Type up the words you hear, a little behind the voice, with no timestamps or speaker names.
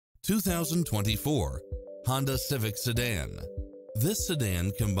2024 Honda Civic Sedan. This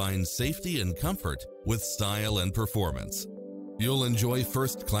sedan combines safety and comfort with style and performance. You'll enjoy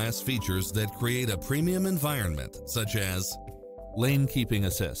first-class features that create a premium environment, such as lane keeping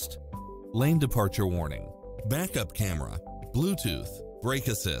assist, lane departure warning, backup camera, Bluetooth, brake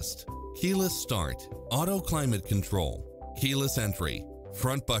assist, keyless start, auto climate control, keyless entry,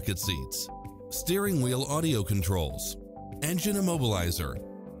 front bucket seats, steering wheel audio controls, engine immobilizer,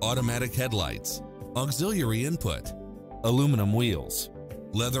 automatic headlights, auxiliary input, aluminum wheels,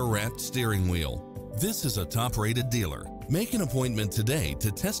 leather-wrapped steering wheel. This is a top-rated dealer. Make an appointment today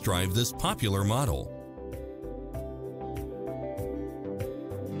to test drive this popular model.